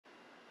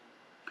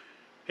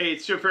Hey,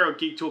 it's Joe Farrow,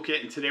 Geek Toolkit,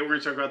 and today we're going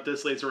to talk about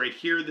this laser right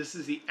here. This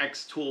is the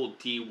xTool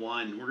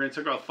D1. We're going to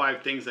talk about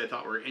 5 things I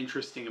thought were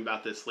interesting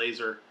about this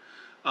laser.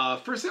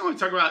 First thing I want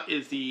to talk about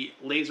is the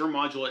laser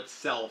module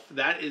itself.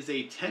 That is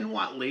a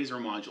 10-watt laser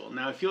module.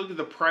 Now, if you look at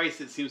the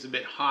price, it seems a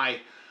bit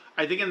high.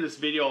 I think in this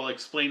video I'll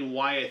explain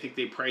why I think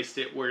they priced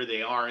it where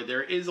they are.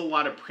 There is a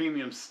lot of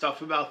premium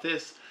stuff about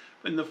this.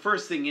 And the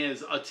first thing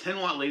is, a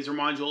 10-watt laser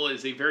module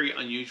is a very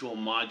unusual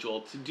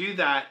module. To do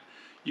that,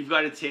 you've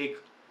got to take,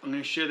 I'm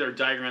going to show their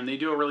diagram. They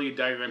do a really good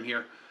diagram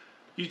here.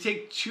 You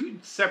take 2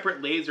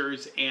 separate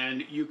lasers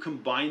and you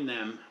combine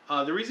them.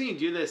 The reason you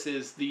do this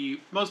is the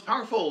most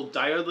powerful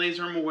diode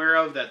laser I'm aware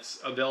of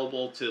that's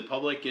available to the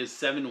public is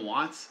 7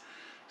 watts.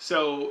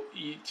 So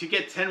to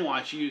get 10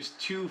 watts, you use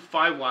 2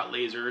 5-watt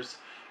lasers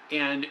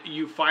and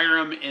you fire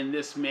them in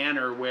this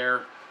manner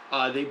where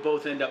they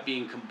both end up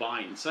being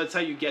combined. So that's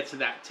how you get to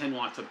that 10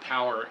 watts of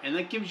power. And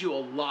that gives you a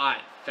lot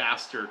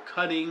faster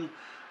cutting.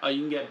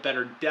 You can get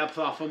better depth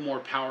off of more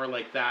power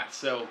like that.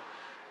 So,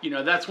 you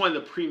know, that's one of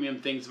the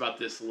premium things about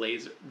this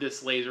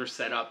laser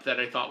setup that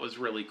I thought was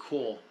really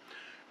cool.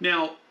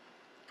 Now,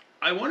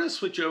 I want to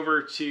switch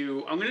over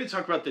to, I'm going to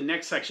talk about the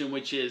next section,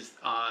 which is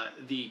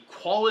the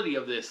quality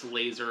of this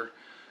laser.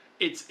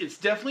 It's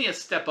definitely a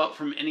step up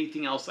from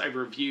anything else I've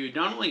reviewed,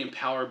 not only in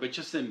power, but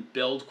just in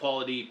build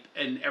quality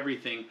and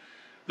everything.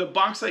 The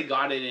box I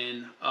got it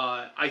in,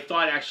 I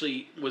thought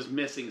actually was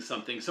missing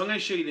something. So I'm going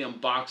to show you the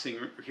unboxing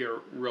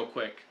here real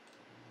quick.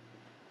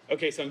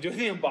 Okay, so I'm doing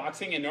the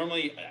unboxing, and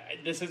normally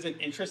this doesn't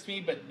interest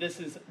me, but this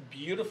is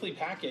beautifully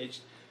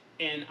packaged.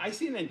 And I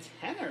see an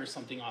antenna or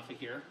something off of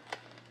here,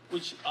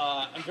 which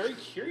I'm very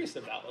curious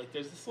about. Like,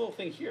 there's this little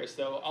thing here.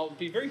 So I'll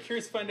be very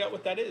curious to find out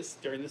what that is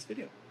during this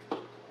video.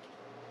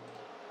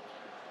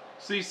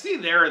 So you see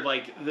there,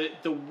 like,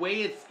 the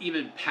way it's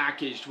even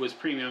packaged was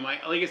premium.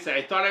 Like I said,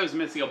 I thought I was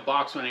missing a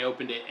box when I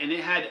opened it, and it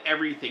had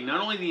everything.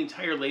 Not only the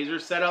entire laser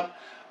setup,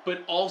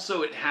 but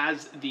also it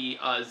has the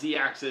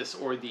Z-axis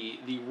or the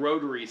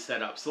rotary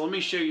setup. So let me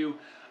show you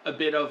a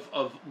bit of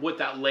what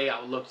that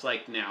layout looks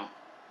like now.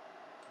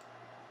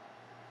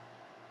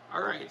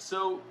 All right,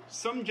 so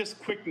some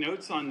just quick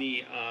notes on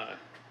the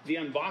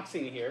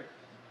unboxing here.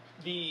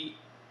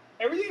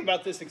 Everything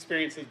about this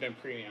experience has been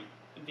premium.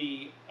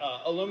 The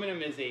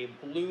aluminum is a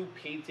blue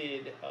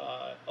painted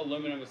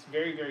aluminum. It's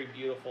very, very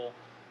beautiful.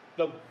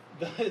 The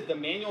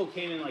manual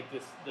came in like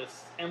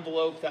this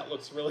envelope that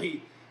looks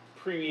really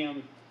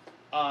premium.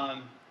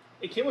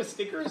 It came with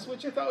stickers,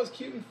 which I thought was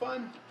cute and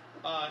fun,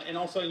 and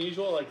also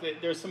unusual. Like,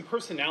 there's some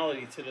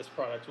personality to this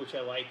product, which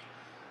I like.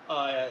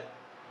 I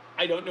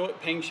don't know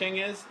what Peng Sheng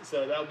is,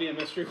 so that'll be a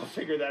mystery. We'll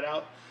figure that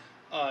out.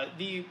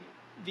 The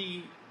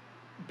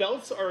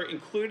belts are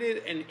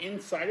included and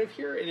inside of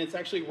here, and it's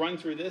actually run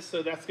through this,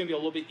 so that's going to be a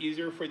little bit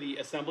easier for the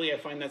assembly. I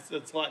find that's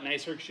a lot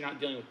nicer because you're not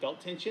dealing with belt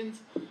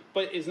tensions,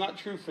 but it's not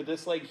true for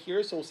this leg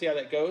here, so we'll see how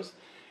that goes.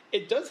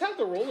 It does have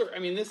the roller. I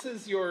mean, this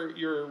is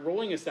your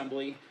rolling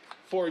assembly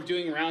for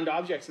doing round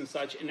objects and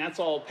such, and that's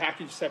all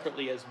packaged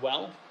separately as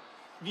well.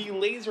 The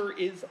laser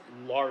is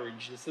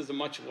large. This is a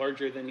much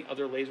larger than the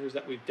other lasers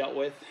that we've dealt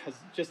with. Has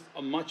just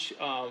a much,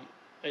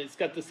 it's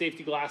got the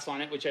safety glass on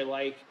it, which I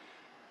like.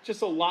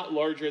 Just a lot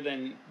larger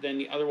than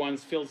the other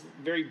ones. Feels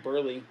very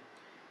burly.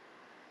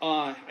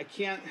 There's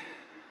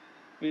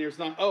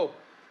not, oh,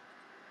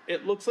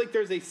 it looks like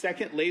there's a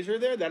second laser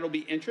there. That'll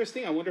be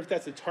interesting. I wonder if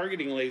that's a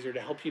targeting laser to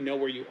help you know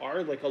where you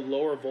are, like a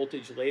lower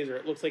voltage laser.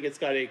 It looks like it's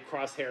got a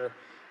crosshair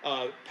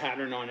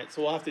pattern on it.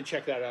 So we'll have to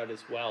check that out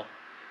as well.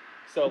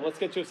 So let's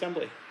get to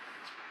assembly.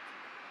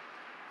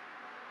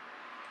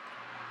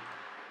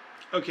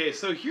 Okay,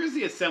 so here's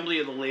the assembly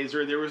of the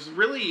laser. There was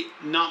really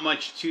not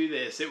much to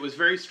this. It was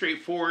very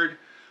straightforward.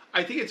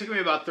 I think it took me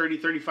about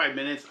 30-35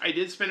 minutes. I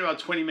did spend about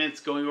 20 minutes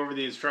going over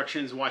the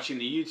instructions, watching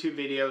the YouTube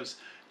videos,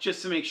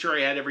 just to make sure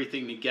I had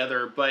everything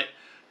together. But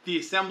the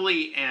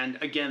assembly and,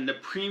 again, the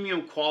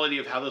premium quality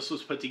of how this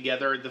was put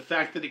together, the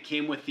fact that it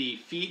came with the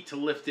feet to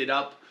lift it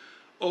up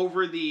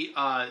over the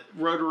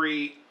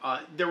rotary,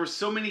 there were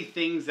so many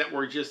things that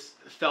were just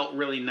felt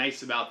really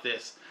nice about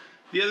this.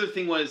 The other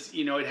thing was,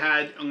 you know, it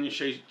had, I'm going to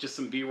show you just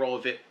some B-roll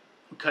of it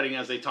cutting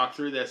as I talk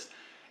through this.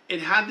 It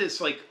had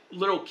this like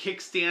little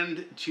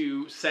kickstand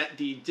to set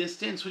the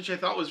distance, which I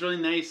thought was really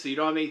nice, so you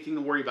don't have anything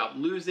to worry about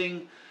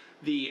losing.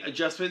 The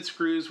adjustment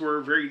screws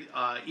were very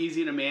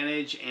easy to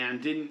manage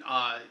and didn't,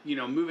 you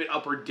know, move it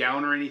up or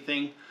down or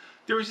anything.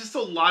 There was just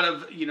a lot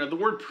of, you know, the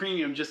word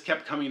premium just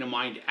kept coming to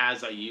mind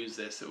as I used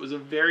this. It was a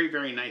very,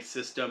 very nice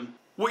system.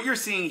 What you're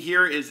seeing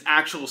here is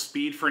actual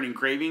speed for an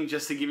engraving,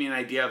 just to give you an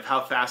idea of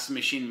how fast the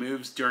machine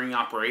moves during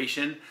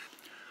operation.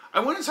 I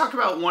want to talk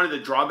about one of the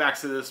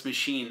drawbacks of this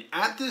machine.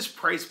 At this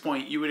price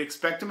point, you would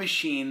expect a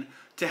machine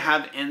to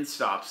have end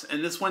stops,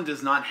 and this one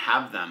does not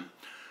have them.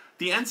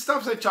 The end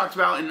stops I've talked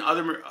about in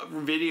other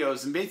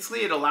videos, and basically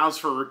it allows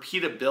for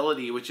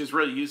repeatability, which is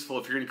really useful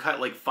if you're going to cut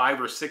like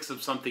 5 or 6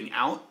 of something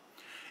out.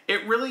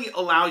 It really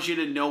allows you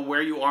to know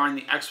where you are in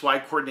the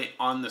XY coordinate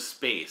on the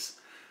space.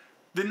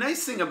 The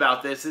nice thing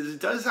about this is it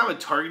does have a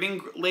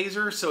targeting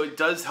laser, so it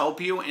does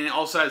help you, and it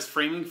also has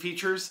framing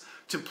features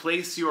to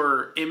place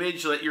your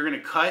image that you're going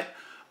to cut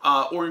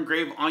or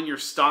engrave on your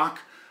stock,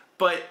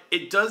 but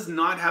it does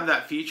not have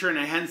that feature, and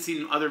I hadn't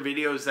seen other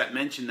videos that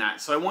mention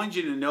that. So I wanted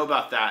you to know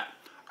about that.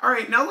 All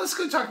right, now let's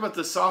go talk about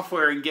the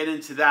software and get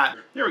into that.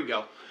 There we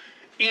go.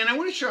 And I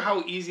want to show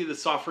how easy the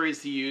software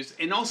is to use,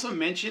 and also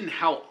mention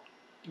how,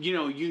 you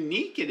know,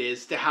 unique it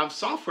is to have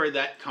software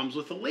that comes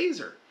with a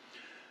laser.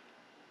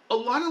 A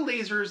lot of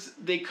lasers,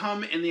 they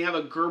come and they have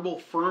a Gerbil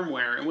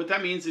firmware, and what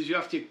that means is you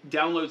have to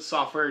download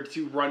software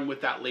to run with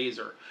that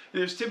laser. And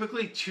there's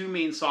typically two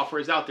main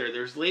softwares out there.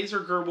 There's Laser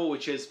Gerbil,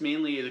 which is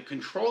mainly to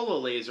control a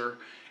laser,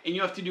 and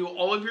you have to do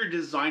all of your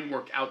design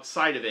work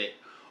outside of it.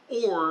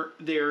 Or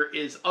there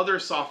is other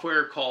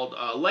software called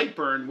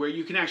Lightburn, where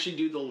you can actually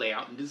do the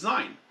layout and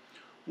design.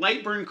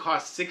 Lightburn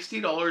costs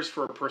 $60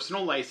 for a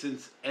personal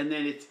license, and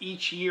then it's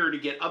each year to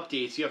get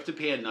updates, you have to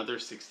pay another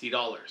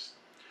 $60.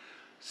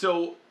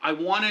 So I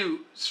want to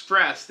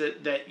stress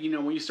that you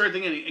know, when you start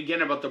thinking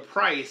again about the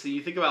price, and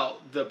you think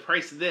about the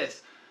price of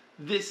this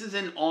is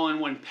an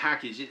all-in-one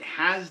package. It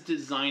has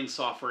design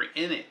software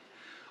in it.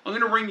 I'm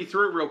going to run you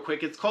through it real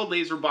quick. It's called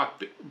Laser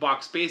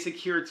Box Basic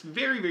here. It's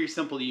very, very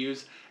simple to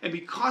use, and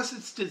because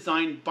it's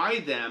designed by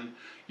them,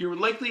 you're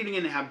likely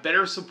going to have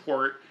better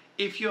support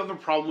if you have a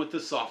problem with the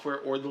software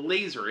or the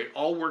laser. It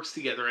all works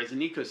together as an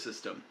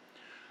ecosystem.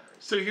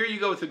 So here you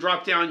go with the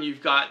drop down.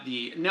 You've got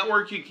the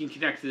network. You can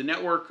connect to the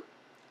network,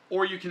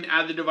 or you can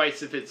add the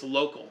device if it's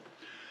local.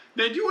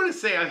 Now I do want to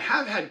say I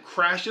have had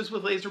crashes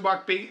with Laser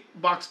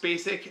Box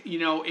Basic. You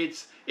know,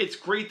 it's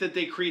great that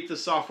they create the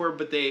software,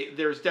 but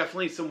there's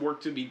definitely some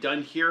work to be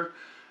done here.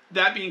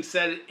 That being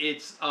said,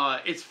 it's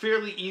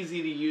fairly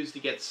easy to use to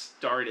get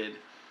started.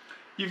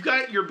 You've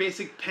got your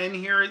basic pen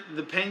here.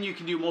 The pen, you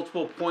can do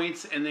multiple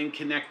points and then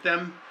connect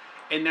them.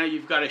 And now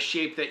you've got a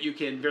shape that you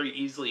can very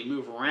easily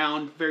move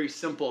around. Very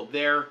simple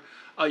there.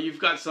 You've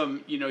got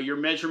some, you know, your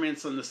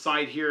measurements on the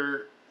side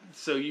here,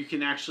 so you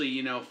can actually,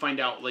 you know, find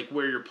out like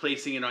where you're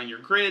placing it on your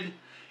grid,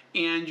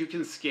 and you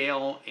can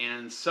scale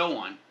and so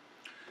on.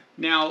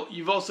 Now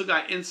you've also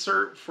got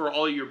insert for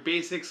all your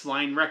basics,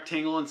 line,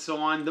 rectangle, and so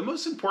on. The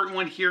most important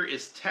one here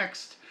is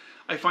text.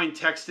 I find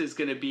text is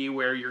going to be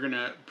where you're going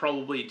to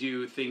probably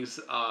do things,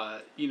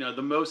 you know,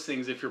 the most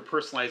things if you're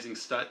personalizing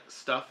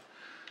stuff.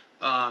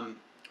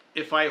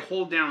 If I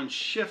hold down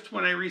shift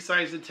when I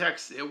resize the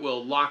text, it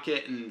will lock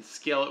it and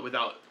scale it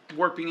without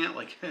warping it,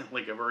 like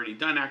I've already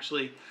done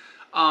actually.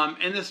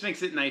 And this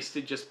makes it nice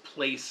to just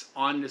place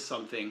onto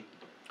something.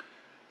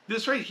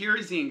 This right here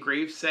is the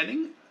engrave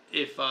setting.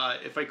 If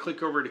I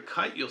click over to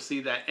cut, you'll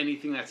see that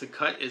anything that's a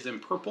cut is in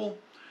purple,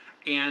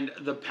 and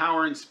the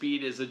power and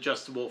speed is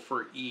adjustable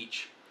for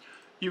each.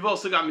 You've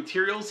also got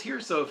materials here,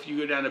 so if you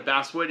go down to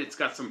basswood, it's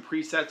got some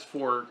presets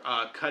for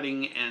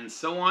cutting and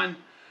so on.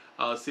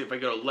 Let's see, if I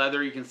go to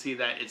leather, you can see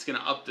that it's going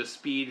to up the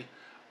speed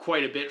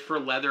quite a bit for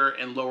leather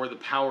and lower the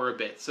power a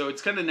bit. So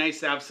it's kind of nice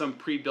to have some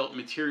pre-built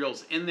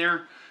materials in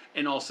there,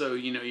 and also,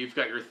 you know, you've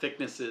got your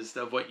thicknesses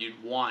of what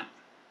you'd want.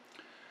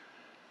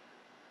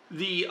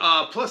 The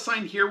plus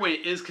sign here, when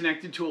it is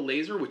connected to a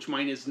laser, which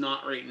mine is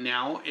not right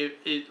now,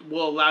 it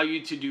will allow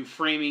you to do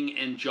framing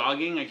and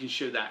jogging. I can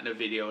show that in a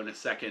video in a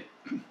second.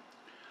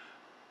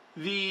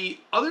 The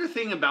other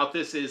thing about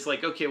this is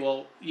like, okay,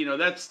 well, you know,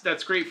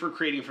 that's great for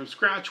creating from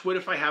scratch. What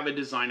if I have a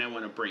design I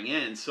want to bring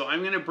in? So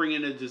I'm going to bring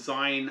in a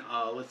design.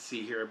 Let's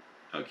see here.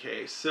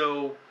 Okay,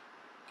 so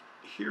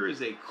here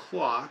is a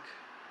clock.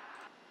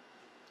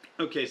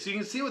 Okay, so you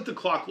can see what the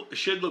clock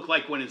should look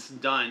like when it's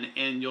done,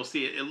 and you'll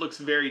see it looks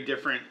very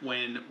different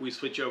when we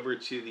switch over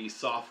to the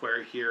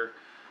software here.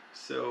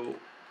 So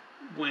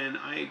when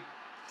I'm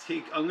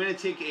going to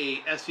take a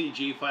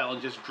SVG file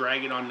and just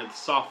drag it onto the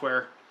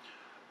software.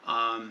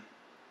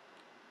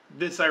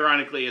 This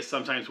ironically is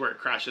sometimes where it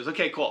crashes.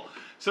 Okay, cool.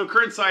 So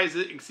current size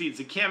exceeds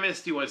the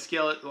canvas. Do you want to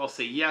scale it? I'll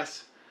say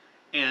yes.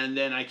 And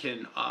then I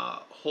can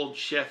hold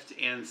shift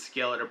and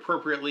scale it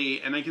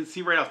appropriately. And I can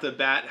see right off the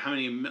bat how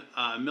many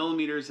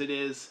millimeters it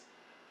is.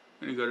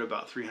 I'm going to go to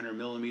about 300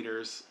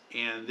 millimeters.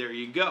 And there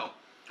you go.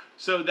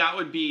 So that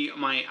would be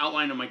my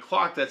outline of my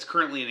clock. That's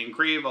currently an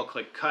engrave. I'll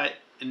click cut.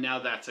 And now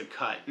that's a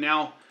cut.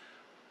 Now,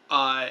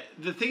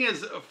 the thing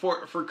is,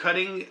 for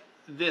cutting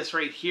this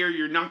right here,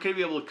 you're not going to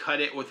be able to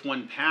cut it with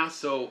one pass.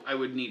 So I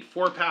would need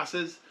 4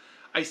 passes.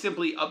 I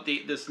simply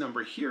update this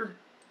number here.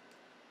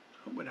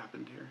 Oh, what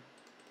happened here?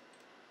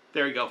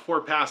 There you go,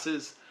 4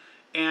 passes,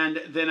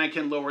 and then I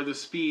can lower the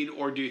speed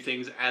or do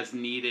things as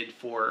needed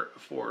for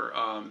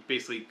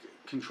basically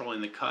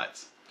controlling the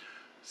cuts.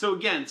 So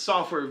again,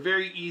 software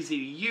very easy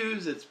to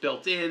use. It's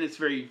built in. It's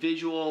very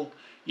visual.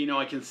 You know,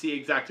 I can see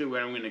exactly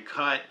where I'm going to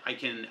cut. I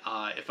can,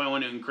 if I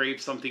want to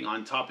engrave something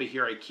on top of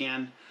here, I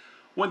can.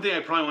 One thing I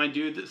probably want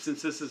to do,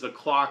 since this is a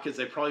clock, is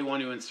I probably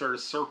want to insert a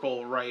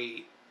circle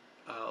right.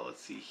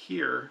 Let's see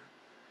here.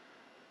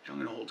 I'm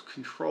going to hold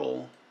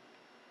Control.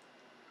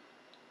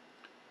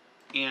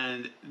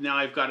 And now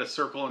I've got a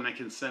circle, and I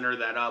can center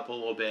that up a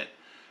little bit.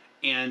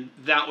 And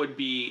that would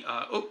be,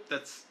 oh,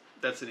 that's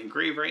an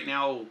engrave right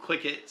now. We'll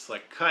click it,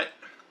 select cut,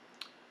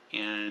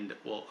 and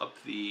we'll up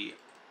the,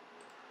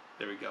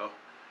 there we go.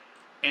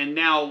 And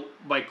now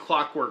my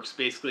clockworks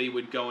basically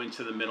would go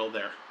into the middle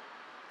there.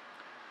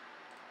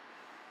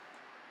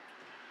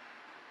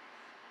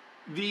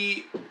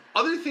 The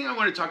other thing I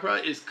want to talk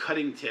about is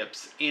cutting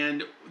tips.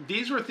 And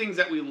these were things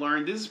that we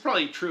learned. This is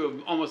probably true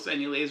of almost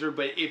any laser,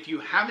 but if you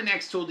have an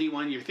xTool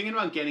D1, you're thinking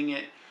about getting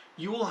it,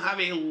 you will have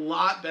a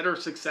lot better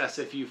success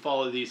if you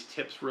follow these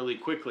tips really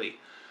quickly.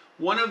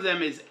 One of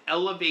them is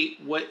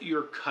elevate what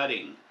you're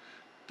cutting.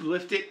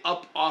 Lift it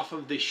up off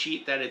of the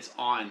sheet that it's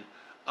on.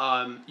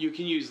 You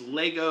can use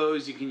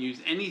Legos, you can use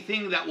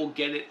anything that will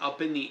get it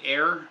up in the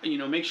air. You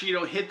know, make sure you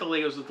don't hit the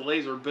Legos with the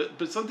laser,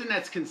 but something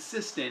that's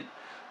consistent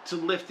to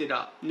lift it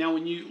up. Now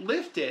when you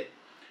lift it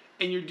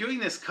and you're doing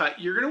this cut,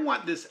 you're going to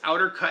want this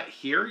outer cut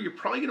here. You're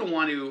probably going to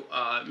want to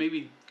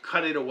maybe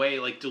cut it away,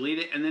 like delete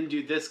it, and then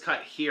do this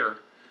cut here.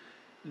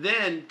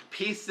 Then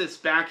paste this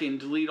back and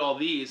delete all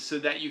these so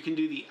that you can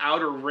do the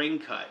outer ring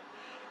cut.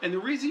 And the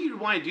reason you'd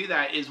want to do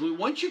that is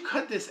once you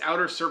cut this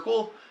outer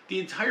circle, the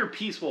entire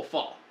piece will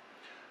fall.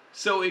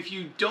 So if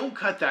you don't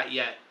cut that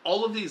yet,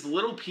 all of these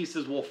little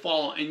pieces will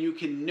fall and you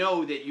can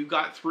know that you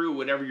got through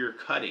whatever you're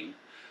cutting.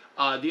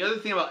 The other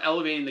thing about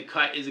elevating the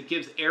cut is it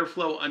gives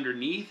airflow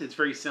underneath. It's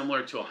very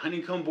similar to a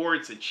honeycomb board.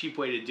 It's a cheap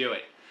way to do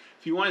it.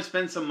 If you want to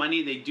spend some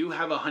money, they do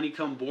have a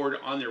honeycomb board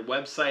on their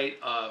website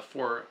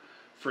for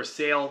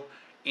sale.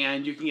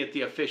 And you can get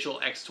the official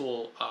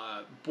xTool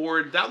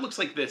board. That looks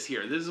like this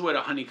here. This is what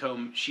a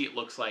honeycomb sheet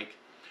looks like.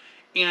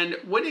 And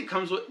what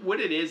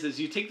it is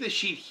you take this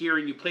sheet here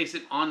and you place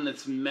it on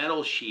this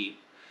metal sheet,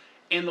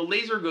 and the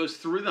laser goes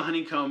through the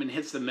honeycomb and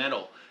hits the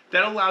metal.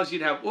 That allows you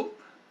to have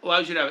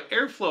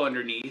airflow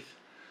underneath,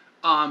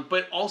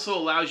 but also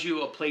allows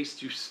you a place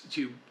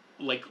to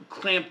like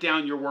clamp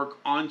down your work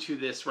onto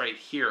this right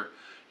here.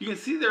 You can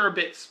see they're a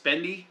bit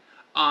spendy.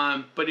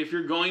 But if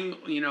you're going,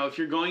 if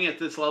you're going at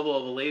this level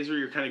of a laser,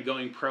 you're kind of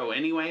going pro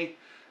anyway.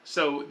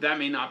 So that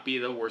may not be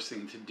the worst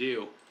thing to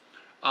do.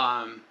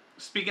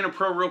 Speaking of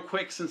pro real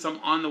quick, since I'm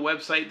on the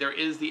website, there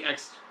is the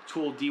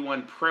xTool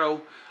D1 Pro.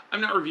 I'm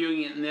not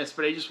reviewing it in this,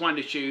 but I just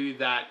wanted to show you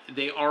that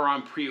they are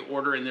on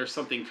pre-order and there's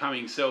something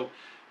coming. So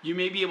you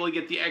may be able to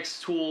get the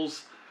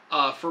xTools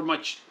for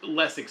much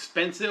less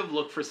expensive.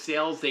 Look for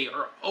sales. They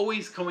are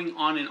always going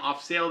on and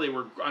off sale. They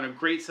were on a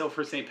great sale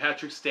for St.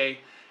 Patrick's Day.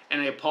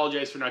 And I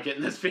apologize for not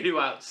getting this video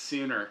out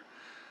sooner.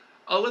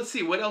 Let's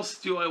see, what else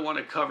do I want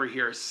to cover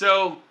here?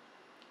 So,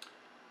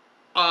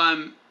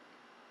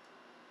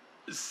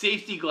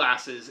 safety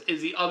glasses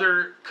is the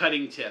other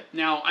cutting tip.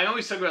 Now, I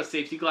always talk about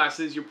safety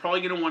glasses. You're probably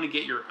going to want to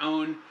get your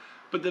own.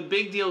 But the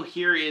big deal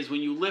here is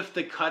when you lift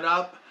the cut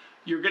up,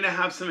 you're going to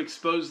have some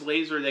exposed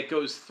laser that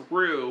goes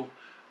through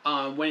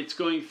when it's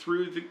going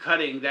through the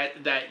cutting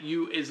that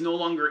is no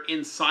longer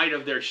inside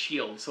of their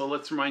shield. So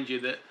let's remind you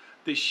that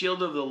the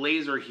shield of the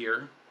laser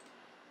here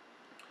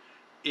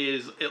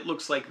it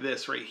looks like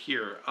this right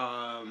here.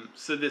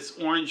 So this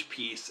orange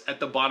piece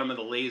at the bottom of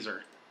the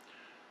laser.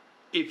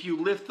 If you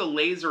lift the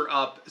laser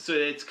up so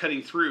that it's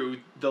cutting through,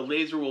 the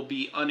laser will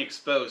be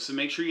unexposed. So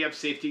make sure you have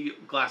safety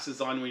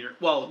glasses on when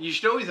you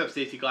should always have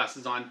safety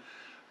glasses on.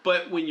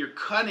 But when you're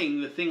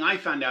cutting, the thing I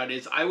found out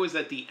is I was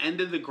at the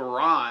end of the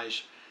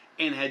garage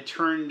and had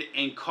turned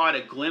and caught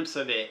a glimpse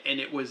of it, and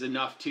it was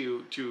enough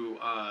to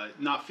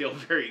not feel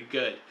very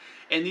good.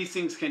 And these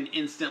things can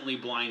instantly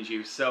blind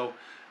you. So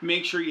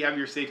make sure you have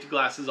your safety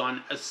glasses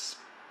on,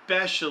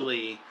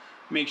 especially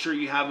make sure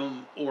you have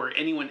them, or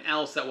anyone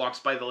else that walks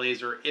by the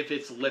laser, if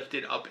it's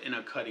lifted up in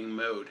a cutting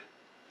mode.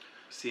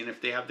 Seeing if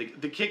they have the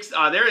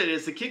kickstand. There it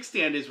is. The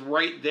kickstand is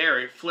right there.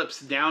 It flips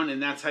down,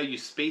 and that's how you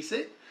space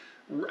it.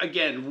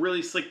 Again,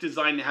 really slick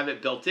design to have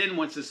it built in.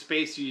 Once it's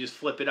spaced, you just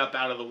flip it up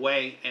out of the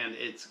way, and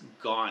it's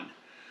gone.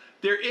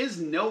 There is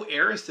no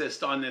air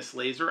assist on this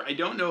laser. I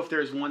don't know if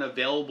there's one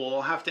available.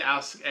 I'll have to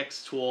ask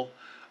xTool.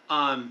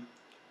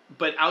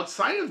 But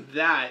outside of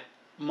that,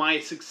 my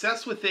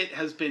success with it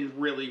has been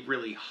really,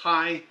 really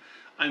high.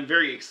 I'm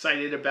very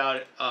excited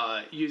about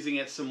using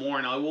it some more,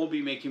 and I will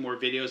be making more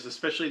videos,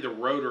 especially the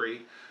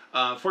rotary.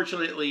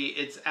 Fortunately,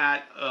 it's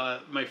at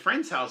my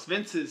friend's house,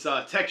 Vince's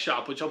tech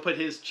shop, which I'll put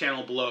his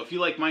channel below. If you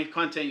like my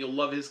content, you'll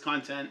love his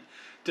content.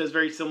 Does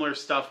very similar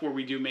stuff where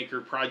we do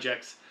maker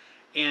projects,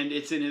 and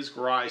it's in his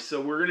garage.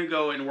 So we're going to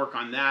go and work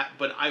on that,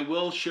 but I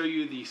will show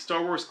you the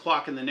Star Wars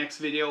clock in the next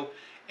video,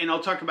 and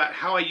I'll talk about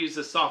how I use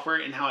the software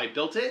and how I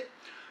built it.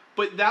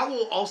 But that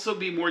will also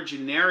be more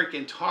generic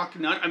and talk,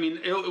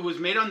 it was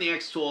made on the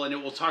xTool, and it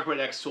will talk about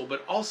xTool,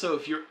 but also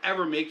if you're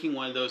ever making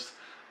one of those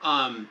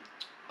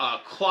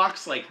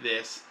clocks like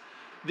this,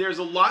 there's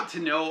a lot to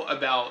know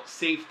about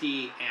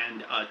safety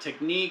and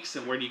techniques,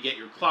 and where do you get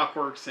your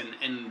clockworks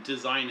and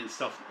design and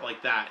stuff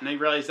like that. And I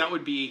realized that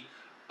would be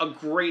a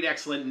great,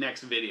 excellent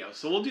next video.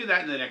 So we'll do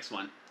that in the next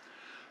one.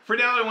 For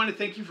now, I want to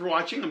thank you for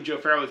watching. I'm Joe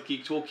Farrell with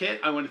Geek Toolkit.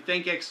 I want to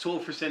thank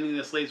xTool for sending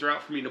this laser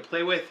out for me to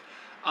play with.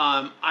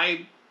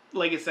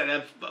 Like I said, I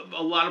have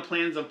a lot of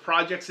plans of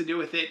projects to do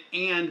with it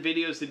and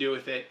videos to do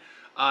with it.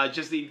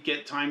 Just need to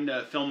get time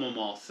to film them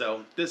all.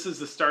 So this is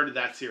the start of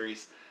that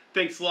series.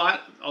 Thanks a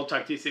lot. I'll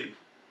talk to you soon.